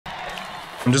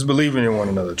I'm just believing in one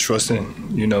another,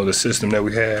 trusting, the system that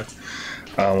we have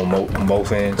on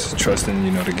both ends,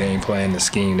 trusting, the game plan, the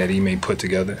scheme that he may put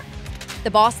together. The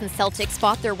Boston Celtics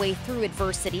fought their way through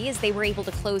adversity as they were able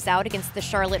to close out against the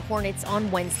Charlotte Hornets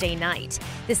on Wednesday night.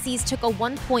 The C's took a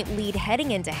 1-point lead heading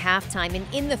into halftime, and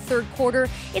in the third quarter,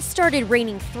 it started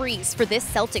raining threes for this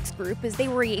Celtics group as they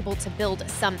were able to build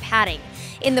some padding.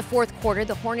 In the fourth quarter,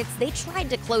 the Hornets, they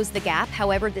tried to close the gap.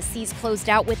 However, the C's closed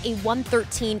out with a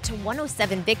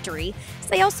 113-107 victory. So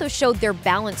they also showed their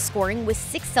balanced scoring with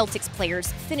 6 Celtics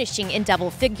players finishing in double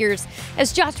figures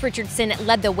as Josh Richardson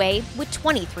led the way with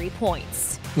 23 points.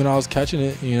 When I was catching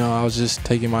it, I was just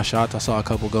taking my shots. I saw a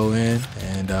couple go in,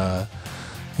 and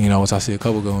once I see a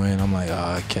couple go in, I'm like,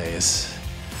 okay, this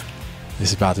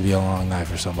is about to be a long night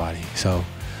for somebody. So,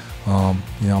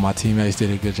 my teammates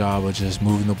did a good job of just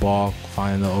moving the ball,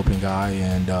 finding the open guy,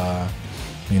 and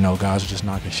guys are just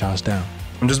knocking shots down.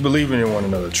 I'm just believing in one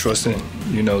another, trusting,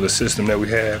 the system that we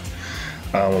have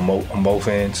on both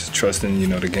ends, trusting,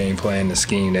 the game plan, the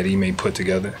scheme that he may put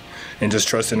together, and just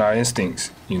trusting our instincts.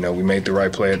 We made the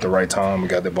right play at the right time. We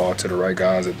got the ball to the right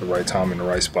guys at the right time in the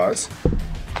right spots.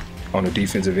 On the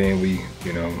defensive end, we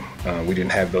didn't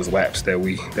have those laps that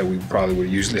we probably would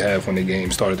usually have when the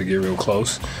game started to get real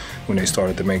close, when they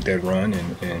started to make that run,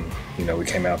 and we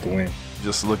came out to win.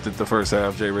 Just looked at the first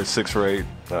half. Jay Rich 6 for 8,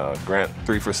 Grant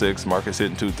 3 for 6, Marcus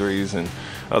hitting 2 threes, and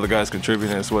other guys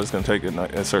contributing. That's what it's going to take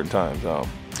at certain times.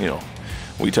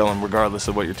 We tell them, regardless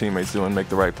of what your teammates doing, make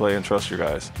the right play and trust your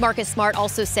guys. Marcus Smart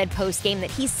also said post-game that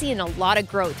he's seen a lot of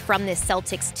growth from this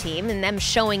Celtics team and them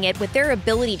showing it with their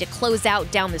ability to close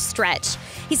out down the stretch.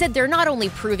 He said they're not only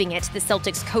proving it to the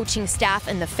Celtics coaching staff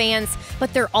and the fans,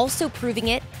 but they're also proving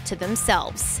it to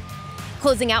themselves.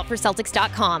 Closing out for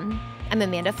Celtics.com, I'm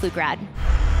Amanda Pflugrad.